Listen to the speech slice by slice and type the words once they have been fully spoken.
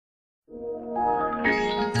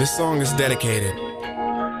This song is dedicated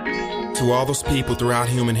to all those people throughout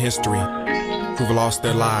human history who've lost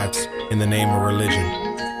their lives in the name of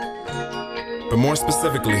religion. But more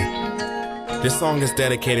specifically, this song is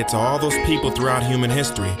dedicated to all those people throughout human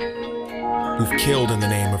history who've killed in the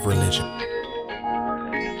name of religion.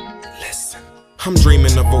 Listen. I'm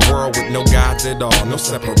dreaming of a world with no gods at all, no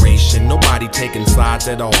separation, nobody taking sides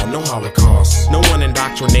at all, no Holocaust, no one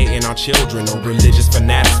indoctrinating our children or religious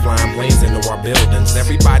fanatics flying planes into our buildings.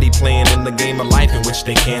 Everybody playing in the game of life in which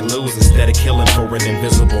they can't lose instead of killing for an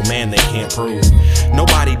invisible man they can't prove.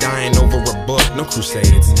 Nobody dying over a book, no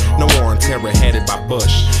crusades, no war on terror headed by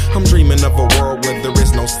Bush. I'm dreaming of a world where there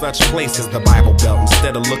is no such place as the Bible Belt.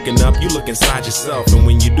 Instead of looking up, you look inside yourself, and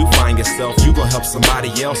when you do find yourself, you gon' help somebody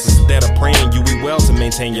else instead of praying you well to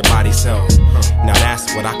maintain your body's health. Now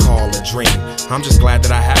that's what I call a dream. I'm just glad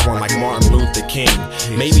that I have one like Martin Luther King.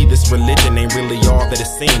 Maybe this religion ain't really all that it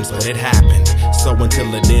seems, but it happened. So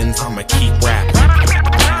until it ends, I'ma keep rapping.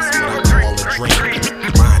 That's what I call a dream.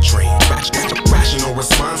 My dream. Rational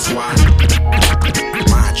response, why?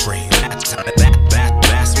 My dream.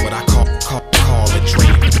 That's what I call a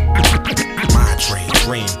dream. My dream.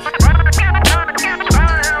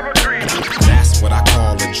 That's what I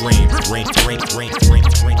call a dream.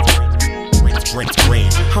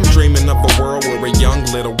 I'm dreaming of a world where a young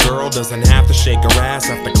little girl doesn't have to shake her ass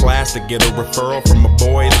after class to get a referral from a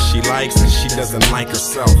boy that she likes and she doesn't like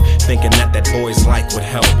herself, thinking that boy's like would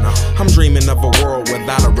help. No, I'm dreaming of a world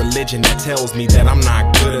without a religion that tells me that I'm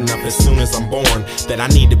not good enough as soon as I'm born, that I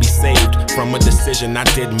need to be saved from a decision I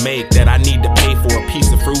didn't make, that I need to pay for a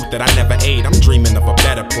piece of fruit that I never ate. I'm dreaming of a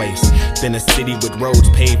better place than a city with roads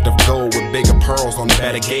paved of gold with bigger pearls on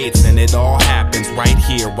better gates, and it all happens right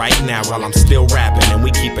here, right now, while I'm still rapping, and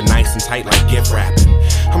we keep it nice and tight like gift wrapping.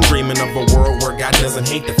 I'm dreaming of a world where God doesn't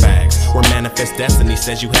hate the facts, where manifest destiny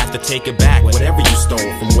says you have to take it back, whatever you stole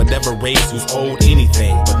from whatever race who's owed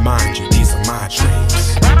anything. But mind you, these are my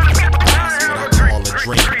dreams. That's what I call a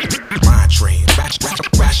dream. My dream.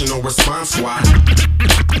 Rational response, why?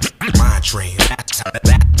 My dream.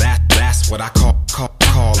 That's what I call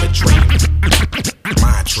a dream.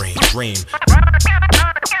 My dream.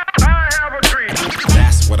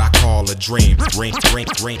 That's what I call a dream.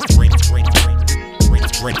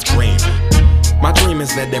 My dream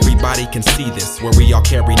is that everybody can see this, where we all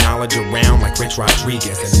carry knowledge around like Rich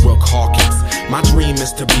Rodriguez and Brooke Hawkins. My dream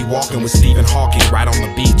is to be walking with Stephen Hawking right on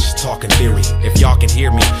the beach, talking theory. If y'all can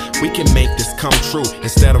hear me, we can make this come true,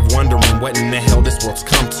 instead of wondering what in the hell this world's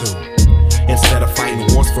come to. Instead of fighting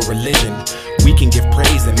wars for religion, we can give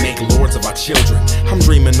praise and make lords of our children. I'm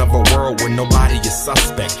dreaming of a world where nobody is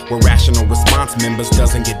suspect, where rational response members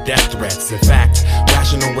doesn't get death threats. In fact,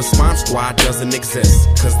 rational response squad doesn't exist,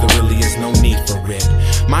 cause there really is no need for it.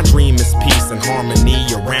 My dream is peace and harmony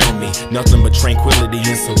around me, nothing but tranquility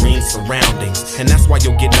and serene surroundings. And that's why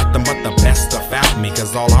you'll get nothing but the best stuff out me,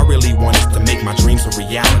 cause all I really want is to make my dreams a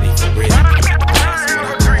reality for real. That's what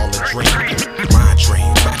I call a dream. My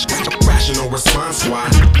dream. Rational response, why?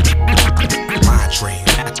 My dream.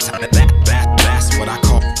 That's what I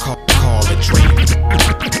call a dream.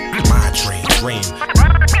 My dream.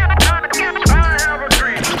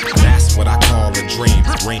 That's what I call a dream.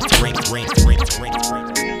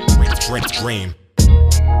 Dream.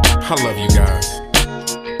 I love you guys.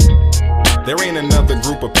 There ain't another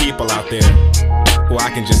group of people out there who I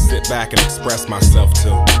can just sit back and express myself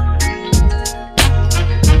to.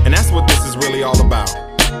 And that's what this is really all about.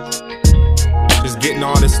 Just getting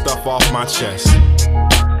all this stuff off my chest.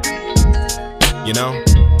 You know?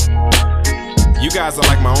 You guys are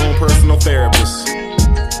like my own personal therapist.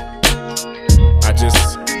 I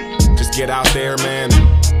just get out there, man.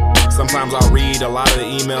 Sometimes I'll read a lot of the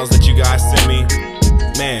emails that you guys send me.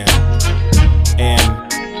 Man. And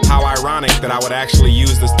how ironic that I would actually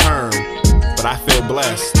use this term, but I feel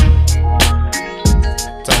blessed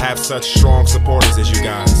to have such strong supporters as you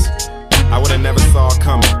guys. I would have never saw it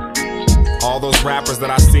coming. All those rappers that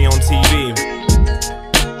I see on TV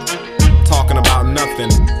talking about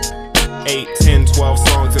nothing. 8, 10, 12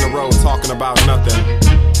 songs in a row talking about nothing.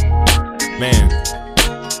 Man.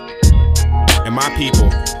 And my people,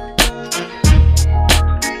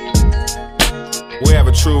 we have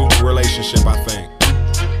a true relationship, I think.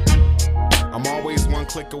 I'm always one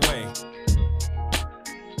click away.